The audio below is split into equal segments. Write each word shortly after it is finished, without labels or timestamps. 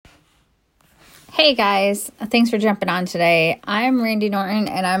Hey guys, thanks for jumping on today. I'm Randy Norton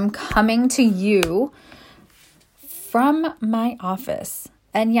and I'm coming to you from my office.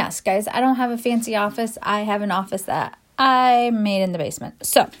 And yes, guys, I don't have a fancy office. I have an office that I made in the basement.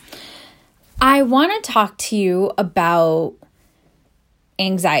 So I want to talk to you about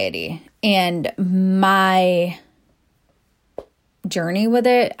anxiety and my journey with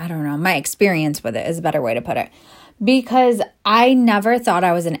it. I don't know, my experience with it is a better way to put it. Because I never thought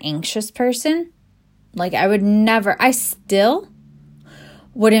I was an anxious person. Like I still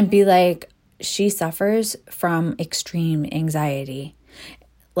wouldn't be like, she suffers from extreme anxiety,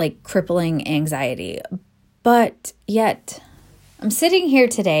 like crippling anxiety. But yet I'm sitting here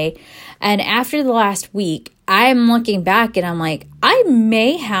today and after the last week, I'm looking back and I'm like, I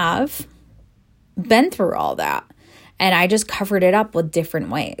may have been through all that and I just covered it up with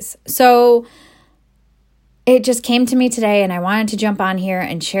different ways. So it just came to me today and I wanted to jump on here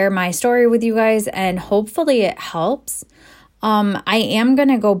and share my story with you guys and hopefully it helps. I am going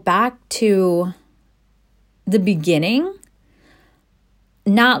to go back to the beginning,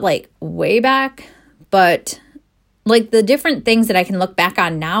 not like way back, but like the different things that I can look back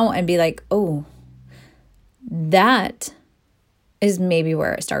on now and be like, oh, that is maybe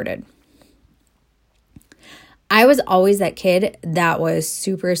where it started. I was always that kid that was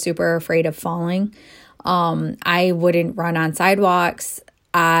super, super afraid of falling. I wouldn't run on sidewalks.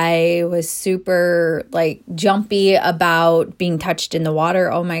 I was super like jumpy about being touched in the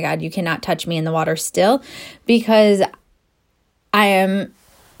water. Oh my God, you cannot touch me in the water still because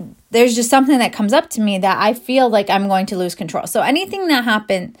there's just something that comes up to me that I feel like I'm going to lose control. So anything that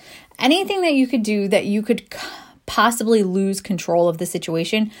happened, anything that you could do that you could possibly lose control of the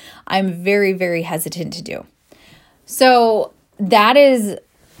situation, I'm very, very hesitant to do. So that is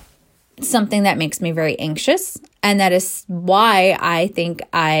something that makes me very anxious, and that is why I think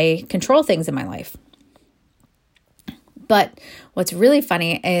I control things in my life. But what's really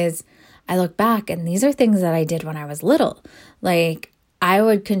funny is I look back and these are things that I did when I was little. Like I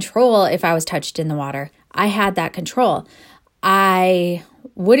would control if I was touched in the water. I had that control. I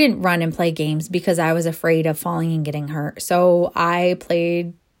wouldn't run and play games because I was afraid of falling and getting hurt. So I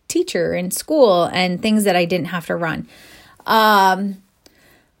played teacher in school and things that I didn't have to run.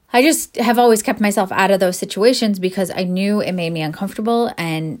 I just have always kept myself out of those situations because I knew it made me uncomfortable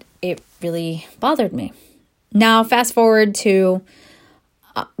and it really bothered me. Now, fast forward to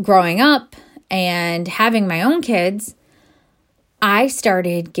growing up and having my own kids, I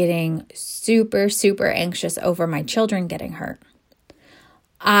started getting super, super anxious over my children getting hurt.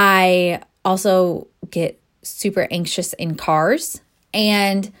 I also get super anxious in cars,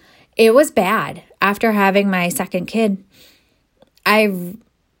 and it was bad. After having my second kid, I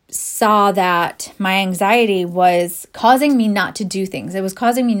saw that my anxiety was causing me not to do things. It was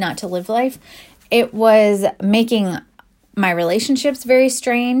causing me not to live life. It was making my relationships very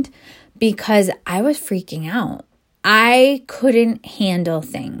strained because I was freaking out. I couldn't handle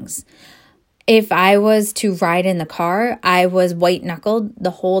things. If I was to ride in the car, I was white-knuckled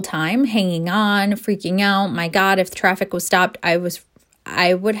the whole time, hanging on, freaking out. My God, if traffic was stopped, I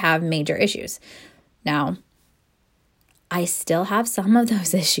would have major issues. Now, I still have some of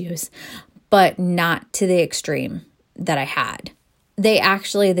those issues, but not to the extreme that I had.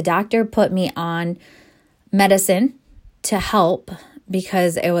 The doctor put me on medicine to help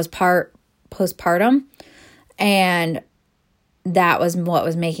because it was part postpartum, and that was what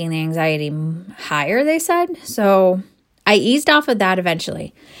was making the anxiety higher, they said. So I eased off of that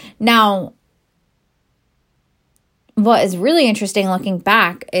eventually. Now, what is really interesting looking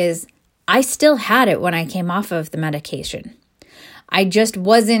back is I still had it when I came off of the medication. I just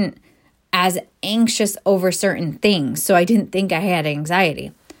wasn't as anxious over certain things, so I didn't think I had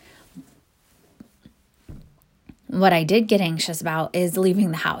anxiety. What I did get anxious about is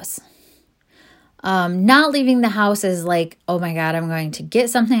leaving the house. Not leaving the house is like, oh my God, I'm going to get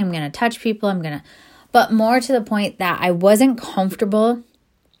something, I'm going to touch people, but more to the point that I wasn't comfortable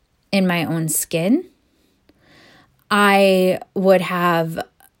in my own skin. I would have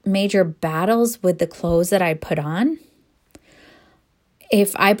major battles with the clothes that I put on.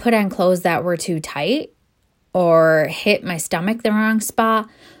 If I put on clothes that were too tight or hit my stomach the wrong spot,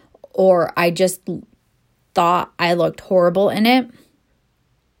 or I just thought I looked horrible in it,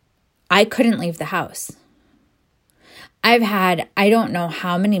 I couldn't leave the house. I've had, I don't know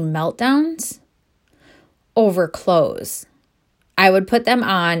how many meltdowns over clothes. I would put them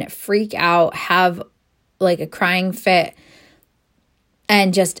on, freak out, have like a crying fit,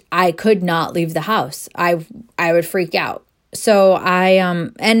 and I could not leave the house. I would freak out. So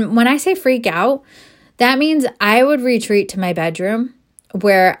and when I say freak out, that means I would retreat to my bedroom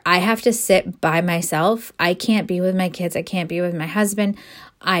where I have to sit by myself. I can't be with my kids. I can't be with my husband.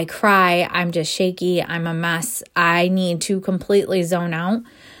 I cry. I'm just shaky. I'm a mess. I need to completely zone out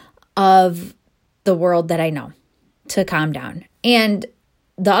of the world that I know to calm down. And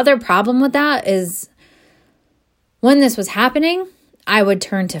the other problem with that is when this was happening, I would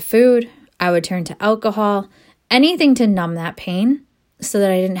turn to food. I would turn to alcohol, anything to numb that pain so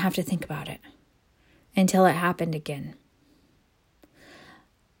that I didn't have to think about it until it happened again.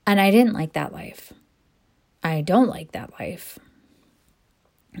 And I didn't like that life. I don't like that life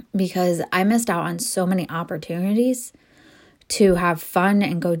because I missed out on so many opportunities to have fun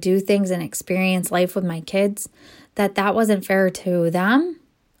and go do things and experience life with my kids that wasn't fair to them.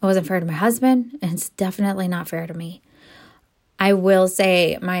 It wasn't fair to my husband, and it's definitely not fair to me. I will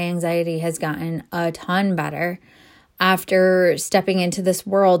say my anxiety has gotten a ton better after stepping into this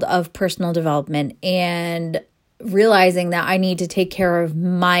world of personal development and realizing that I need to take care of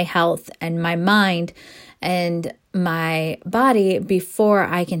my health and my mind and my body before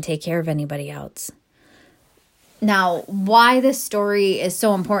I can take care of anybody else. Now, why this story is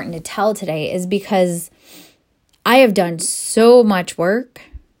so important to tell today is because I have done so much work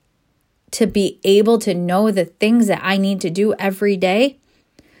to be able to know the things that I need to do every day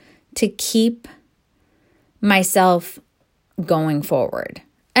to keep myself going forward.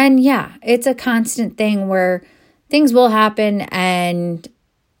 And yeah, it's a constant thing where things will happen and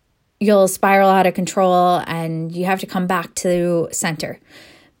you'll spiral out of control and you have to come back to center.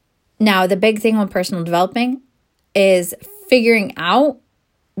 Now, the big thing with personal development is figuring out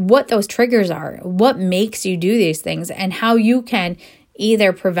what those triggers are, what makes you do these things, and how you can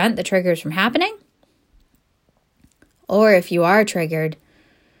either prevent the triggers from happening, or if you are triggered,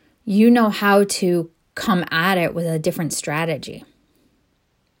 you know how to come at it with a different strategy.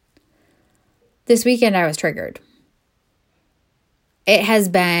 This weekend, I was triggered. It has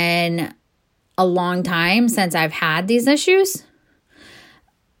been a long time since I've had these issues.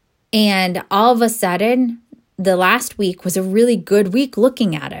 And all of a sudden, the last week was a really good week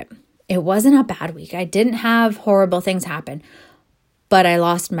looking at it. It wasn't a bad week. I didn't have horrible things happen, but I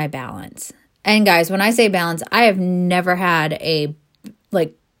lost my balance. And guys, when I say balance, I have never had a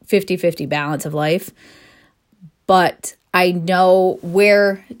 50-50 balance of life, but I know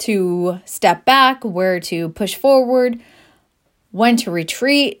where to step back, where to push forward, when to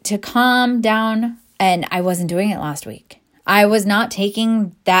retreat, to calm down, and I wasn't doing it last week. I was not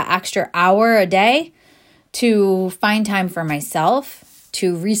taking that extra hour a day to find time for myself,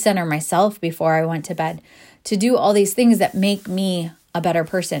 to recenter myself before I went to bed, to do all these things that make me a better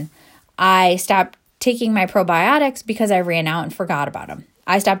person. I stopped taking my probiotics because I ran out and forgot about them.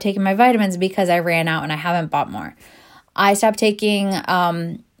 I stopped taking my vitamins because I ran out and I haven't bought more. I stopped taking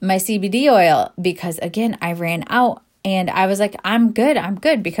my CBD oil because, again, I ran out and I was like, I'm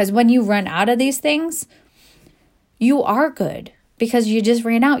good. Because when you run out of these things, you are good because you just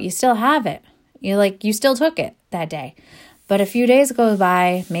ran out. You still have it. You still took it that day. But a few days go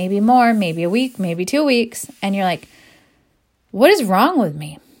by, maybe more, maybe a week, maybe 2 weeks, and you're like, what is wrong with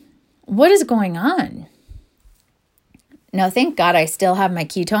me? What is going on? Now, thank God I still have my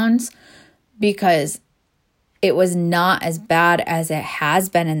ketones because it was not as bad as it has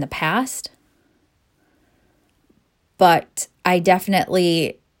been in the past. But I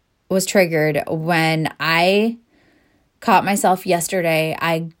definitely was triggered when I caught myself yesterday.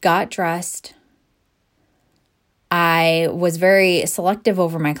 I got dressed. I was very selective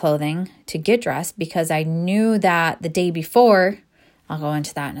over my clothing to get dressed because I knew that the day before, I'll go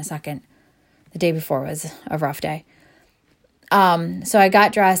into that in a second. The day before was a rough day. So I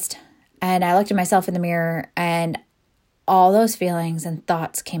got dressed and I looked at myself in the mirror and all those feelings and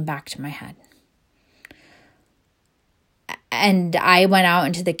thoughts came back to my head. And I went out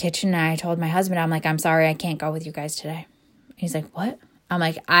into the kitchen and I told my husband, I'm like, I'm sorry, I can't go with you guys today. He's like, what? I'm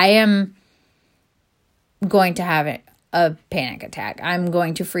like, I am going to have a panic attack. I'm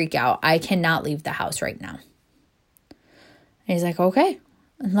going to freak out. I cannot leave the house right now. And he's like, okay.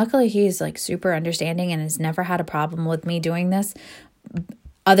 And luckily he's super understanding and has never had a problem with me doing this,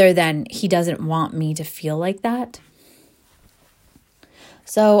 other than he doesn't want me to feel like that.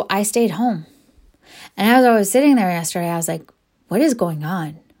 So I stayed home. And as I was sitting there yesterday, I was like, what is going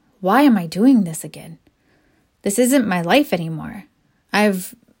on? Why am I doing this again? This isn't my life anymore.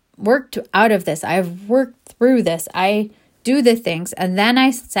 I've worked out of this. I've worked through this. I do the things. And then I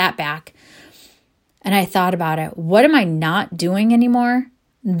sat back and I thought about it. What am I not doing anymore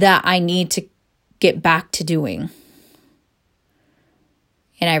that I need to get back to doing?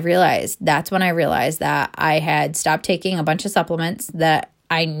 And that's when I realized that I had stopped taking a bunch of supplements that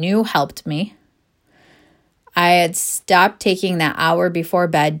I knew helped me. I had stopped taking that hour before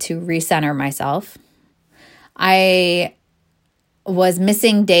bed to recenter myself. I was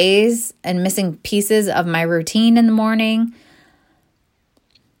missing days and missing pieces of my routine in the morning.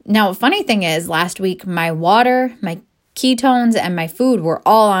 Now, funny thing is, last week, my water, my ketones, and my food were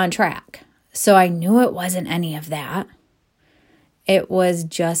all on track. So I knew it wasn't any of that. It was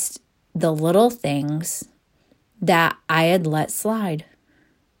just the little things that I had let slide.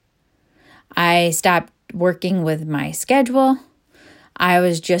 I stopped working with my schedule. I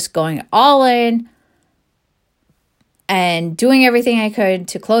was just going all in and doing everything I could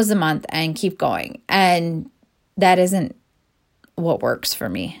to close the month and keep going. And that isn't what works for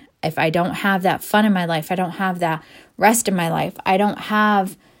me. If I don't have that fun in my life, I don't have that rest in my life, I don't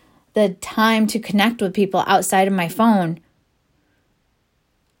have the time to connect with people outside of my phone,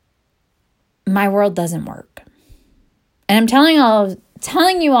 my world doesn't work. And I'm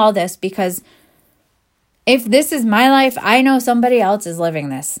telling you all this because if this is my life, I know somebody else is living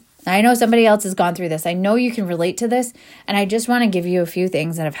this. I know somebody else has gone through this. I know you can relate to this. And I just want to give you a few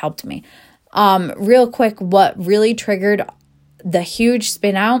things that have helped me. Real quick, what really triggered the huge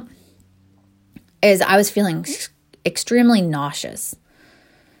spin out is I was feeling extremely nauseous.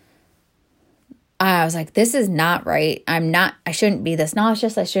 I was like, this is not right. I shouldn't be this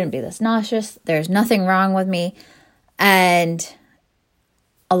nauseous. I shouldn't be this nauseous. There's nothing wrong with me. And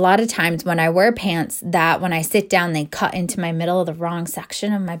a lot of times when I wear pants that when I sit down, they cut into my middle of the wrong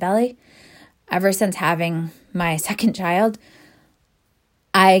section of my belly. Ever since having my second child,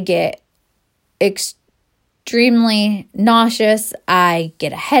 I get extremely nauseous. I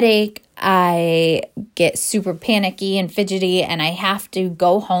get a headache. I get super panicky and fidgety, and I have to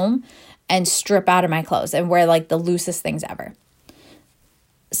go home and strip out of my clothes and wear like the loosest things ever.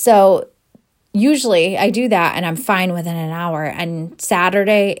 So usually I do that and I'm fine within an hour. And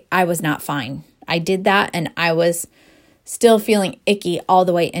Saturday, I was not fine. I did that and I was still feeling icky all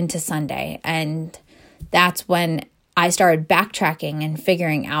the way into Sunday. And that's when I started backtracking and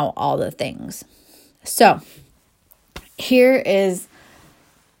figuring out all the things. So here is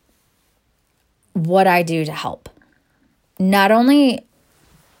what I do to help. Not only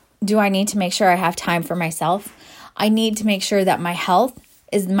do I need to make sure I have time for myself, I need to make sure that my health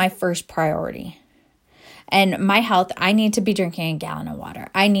is my first priority. And my health, I need to be drinking a gallon of water.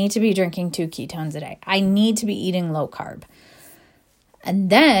 I need to be drinking 2 ketones a day. I need to be eating low carb. And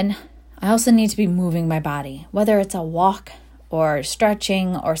then I also need to be moving my body, whether it's a walk or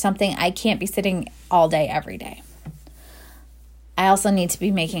stretching or something. I can't be sitting all day, every day. I also need to be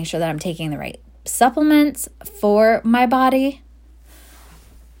making sure that I'm taking the right supplements for my body.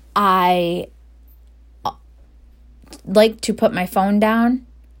 I like to put my phone down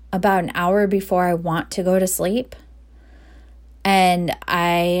about an hour before I want to go to sleep. And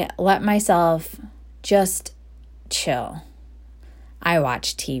I let myself just chill. I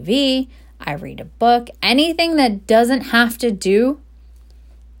watch TV. I read a book. Anything that doesn't have to do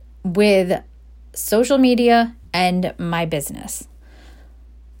with social media and my business,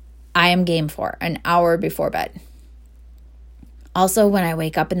 I am game for an hour before bed. Also, when I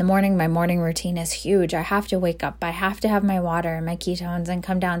wake up in the morning, my morning routine is huge. I have to wake up. I have to have my water and my ketones and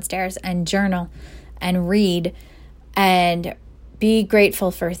come downstairs and journal and read and be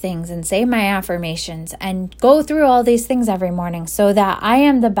grateful for things and say my affirmations and go through all these things every morning so that I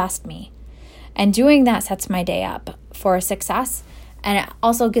am the best me. And doing that sets my day up for success. And it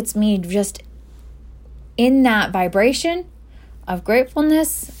also gets me just in that vibration of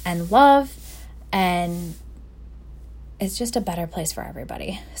gratefulness and love, and it's just a better place for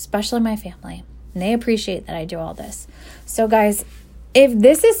everybody, especially my family. And they appreciate that I do all this. So guys, if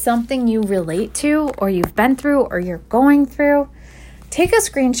this is something you relate to or you've been through or you're going through, take a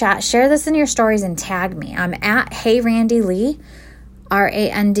screenshot, share this in your stories, and tag me. I'm at HeyRandyLee,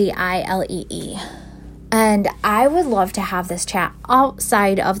 RANDILEE. And I would love to have this chat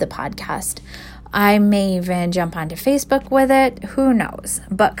outside of the podcast. I may even jump onto Facebook with it. Who knows?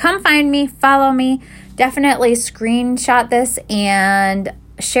 But come find me, follow me. Definitely screenshot this and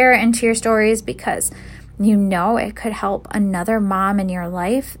share it into your stories, because you know it could help another mom in your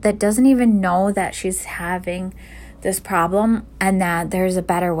life that doesn't even know that she's having this problem and that there's a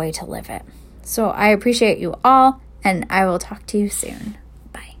better way to live it. So I appreciate you all, and I will talk to you soon.